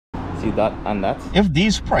See that and that. If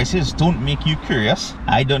these prices don't make you curious,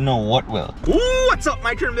 I don't know what will. Ooh, what's up,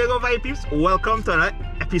 my Trinbago Vibes peeps? Welcome to another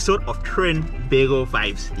episode of Trinbago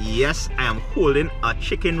Vibes. Yes, I am holding a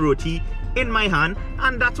chicken roti in my hand,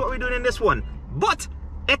 and that's what we're doing in this one. But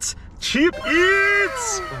it's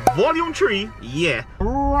Chick-E-tas Volume 3. Yeah.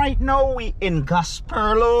 Right now we in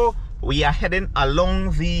Gasparillo. We are heading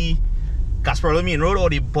along the Gasparillo Main Road or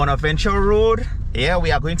the Bonaventure Road. Yeah,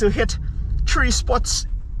 we are going to hit 3 spots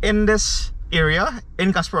in this area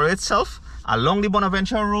in Gasparillo itself along the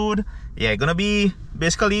Bonaventure Road. Yeah, gonna be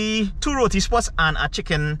basically 2 roti spots and a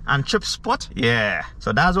chicken and chip spot. Yeah,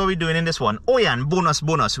 so that's what we're doing in this one. Oh yeah, and bonus,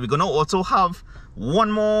 we're gonna also have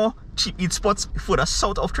one more Chick-E-tas spots further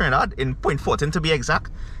south of Trinidad in Point Fortin to be exact.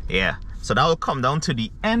 Yeah, so that will come down to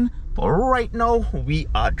the end, but right now we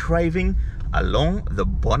are driving along the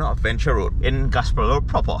Bonaventure Road in Gasparillo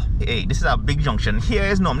proper. Hey, this is a big junction. Here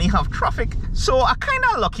is normally have traffic, so I'm kind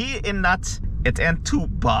of lucky in that it ain't too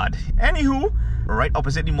bad. Anywho, right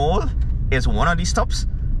opposite the mall is one of these stops,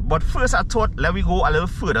 but first I thought let me go a little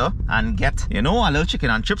further and get, you know, a little chicken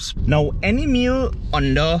and chips. Now any meal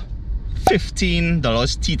under $15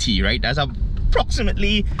 TT, right? That's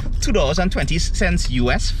approximately $2.20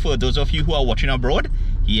 US for those of you who are watching abroad.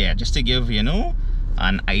 Yeah, just to give, you know,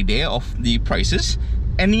 an idea of the prices.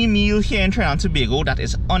 Any meal here in Trinidad and Tobago that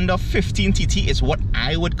is under 15 TT is what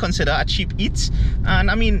I would consider a Chick-E-tas. And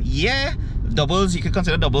I mean, yeah, doubles, you could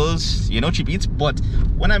consider doubles, you know, Chick-E-tas, but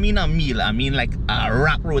when I mean a meal, I mean like a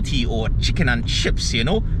wrap roti or chicken and chips, you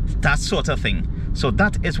know, that sort of thing. So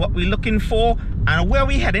that is what we're looking for, and where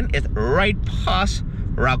we're heading is right past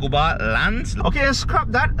Raguba Lands. Okay, scrap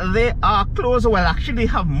that, they are closed. Well, actually they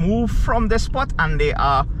have moved from this spot and they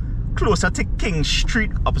are closer to King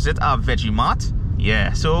Street opposite our Vegemart.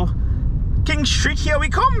 Yeah, so King Street, here we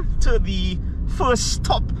come to the first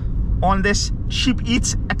stop on this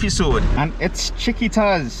Chick-E-tas episode, and it's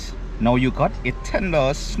Chick-E-tas. Now you got a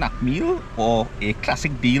 $10 snack meal or a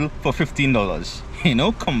classic deal for $15. You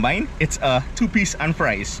know, combined it's a 2-piece and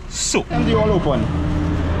fries. So and you all open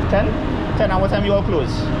 10 hour time you all close,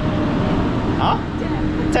 huh?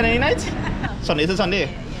 10 any night? Sunday to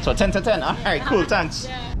Sunday, so 10 to 10. All right, cool, thanks.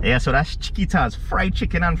 Yeah, so that's Chick-E-tas fried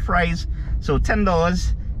chicken and fries. So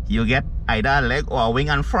 $10 you get either a leg or a wing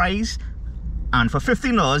and fries, and for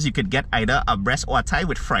 $15 you could get either a breast or a thigh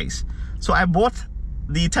with fries. So I bought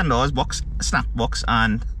the $10 box, snack box,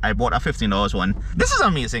 and I bought a $15 one. This is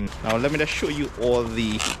amazing. Now let me just show you all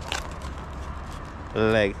the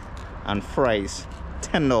leg and fries.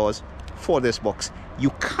 $10 for this box. You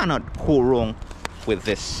cannot go wrong with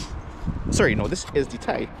this. Sorry, no, this is the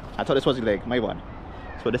thigh. I thought this was the leg, my bad.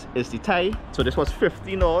 So this is the thigh. So this was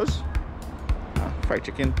 $15. Fried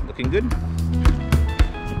chicken, looking good.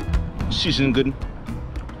 Seasoned good.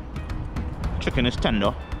 Chicken is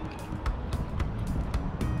tender.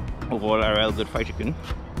 Overall, a real good fried chicken.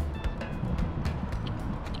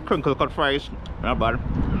 Crinkle cut fries, not bad.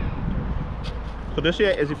 So this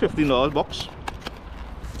here is the $15 box.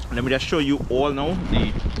 Let me just show you all now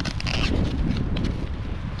the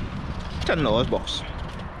 $10 box.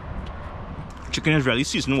 Chicken is really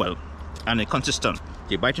seasoned well and consistent.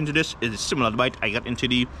 The bite into this is similar to the bite I got into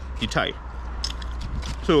the thigh.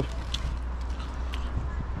 So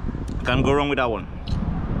can't go wrong with that one.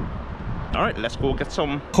 Alright, let's go get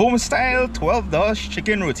some Homestyle $12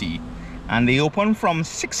 chicken roti. And they open from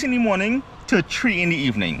 6 in the morning to 3 in the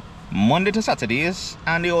evening, Monday to Saturdays,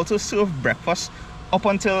 and they also serve breakfast up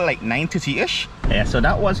until like 9:30ish. Yeah, so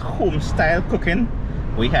that was Homestyle Cooking.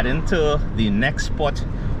 We head into the next spot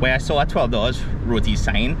where I saw a $12 roti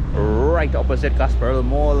sign right opposite Gasparillo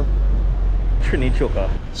Mall, Trini Choka.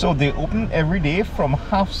 So they open every day from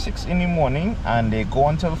 6:30 in the morning and they go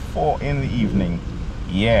until 4 in the evening.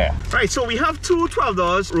 Yeah. Right, so we have 2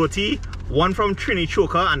 $12 roti, one from Trini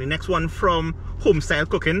Choka and the next one from Homestyle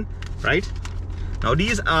Cooking, right? Now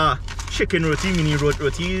these are chicken roti, mini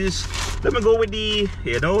rotis. Let me go with the,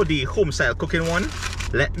 you know, the Homestyle Cooking one.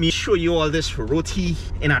 Let me show you all this roti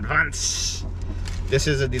in advance. This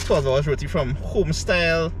is the $12 roti from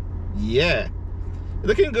Homestyle. Yeah,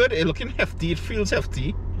 looking good. It's looking hefty. It feels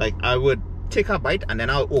hefty. Like I would take a bite and then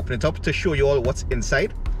I'll open it up to show you all what's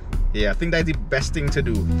inside. Yeah, I think that's the best thing to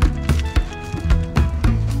do.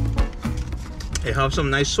 They have some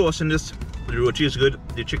nice sauce in this. The roti is good.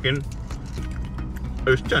 The chicken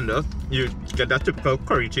is tender. You get that typical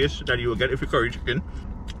curry taste that you will get if you curry chicken.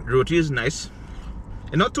 The roti is nice.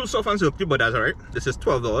 It's not too soft and silky, but that's alright. This is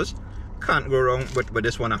 $12. Can't go wrong with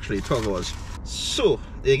this one actually, $12. So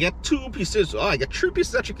you get 2 pieces. Oh, I get 3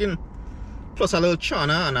 pieces of chicken plus a little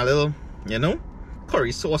chana and a little, you know,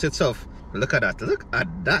 curry sauce itself. Look at that, look at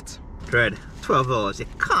that. Dread, $12. You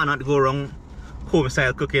cannot go wrong.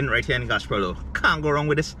 Homestyle cooking right here in Gasparillo. Can't go wrong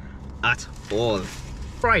with this at all.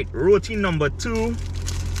 Right, roti number 2.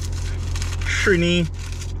 Trini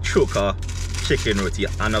Choka chicken roti.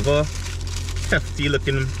 Another hefty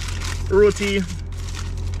looking roti.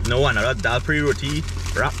 No, another dal-free roti.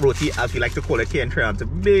 Wrap roti, as we like to call it here in Trinidad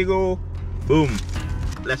and Tobago. Boom.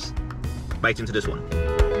 Let's bite into this one.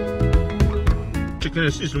 Chicken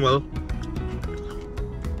is seasoned well.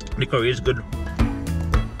 The curry is good.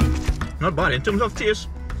 Not bad in terms of taste.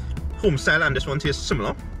 Homestyle and this one taste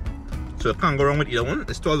similar, so I can't go wrong with either one.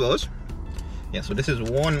 It's $12. Yeah, so this is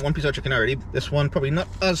one piece of chicken already. This one probably not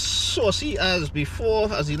as saucy as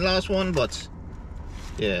before, as the last one, but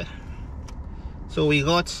yeah. So we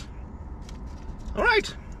got, all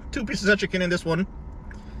right, 2 pieces of chicken in this one.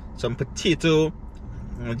 Some potato.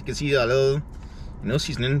 You can see a little,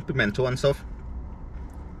 seasoning, pimento and stuff.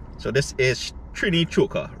 So this is Trini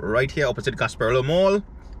Choka right here opposite Gasparillo Mall.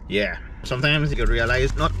 Yeah, sometimes you can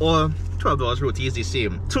realize not all $12 roti is the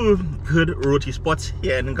same. 2 good roti spots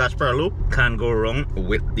here in Gasparillo. Can't go wrong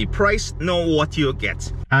with the price. Know what you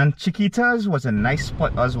get. And Chick-E-tas was a nice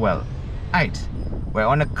spot as well. Right, we're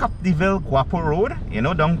on the Cap de Ville Guapo Road,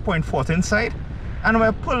 down Point Fortin side, and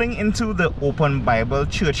we're pulling into the Open Bible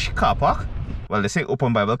Church car park. Well, they say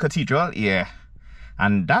Open Bible Cathedral, yeah.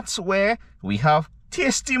 And that's where we have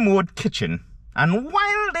Tasty Mode Kitchen. And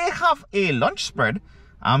while they have a lunch spread,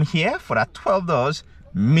 I'm here for that $12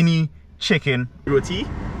 mini chicken roti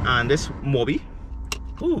and this Moby.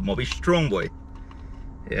 Ooh, Moby strong boy.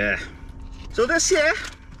 Yeah. So this here,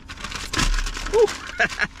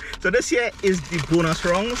 so this here is the bonus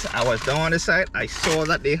rounds. I was down on the side. I saw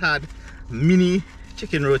that they had mini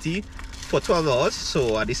chicken roti for $12.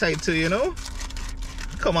 So I decided to,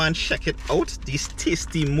 come and check it out. This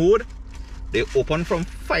Tasty Mode. They open from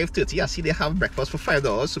 5:30. I see they have breakfast for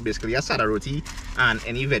 $5. So basically a sada roti and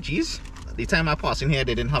any veggies. The time I passed in here,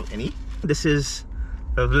 they didn't have any. This is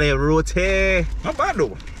lovely roti. Not bad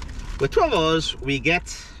though. With $12, we get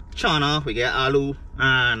chana, we get aloo,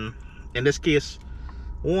 and in this case,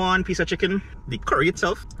 1 piece of chicken. The curry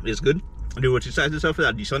itself is good. The roti size itself is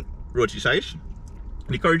a decent roti size.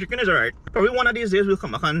 The curry chicken is alright. Probably one of these days we'll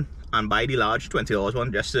come back and buy the large $20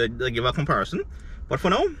 one just to give a comparison. But for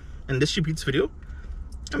now, in this Chick-E-tas video,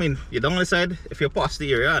 I mean, you're down on the side. If you're past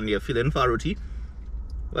the area and you're feeling for a roti,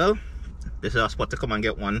 well, this is a spot to come and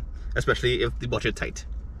get one, especially if the budget tight,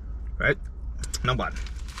 right? Not bad.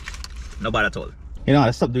 Not bad at all.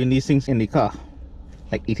 I stopped doing these things in the car,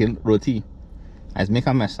 like eating roti. I just make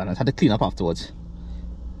a mess and I had to clean up afterwards.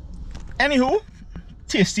 Anywho,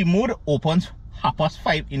 Tasty Mode opens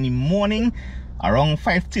 5:30 in the morning, around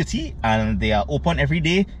 5:30, and they are open every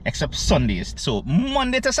day except Sundays. So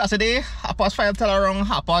Monday to Saturday, 5:30 till around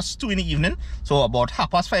 2:30 in the evening. So about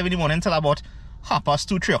 5:30 in the morning till about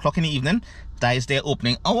 2:30, 3 o'clock in the evening. That is their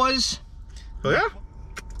opening hours. So yeah,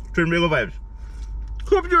 Trinbago Vibes.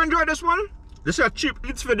 Hope you enjoyed this one. This is a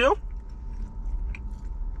Chick-E-tas video.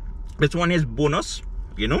 This one is bonus,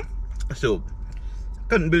 So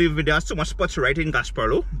couldn't believe there's so much spots right in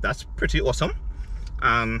Gasparillo. That's pretty awesome.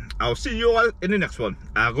 I'll see you all in the next one.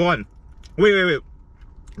 Go on. Wait.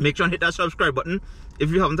 Make sure and hit that subscribe button if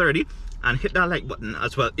you haven't already, and hit that like button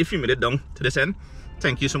as well if you made it down to this end.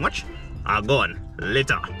 Thank you so much. I'll go on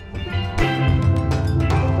later.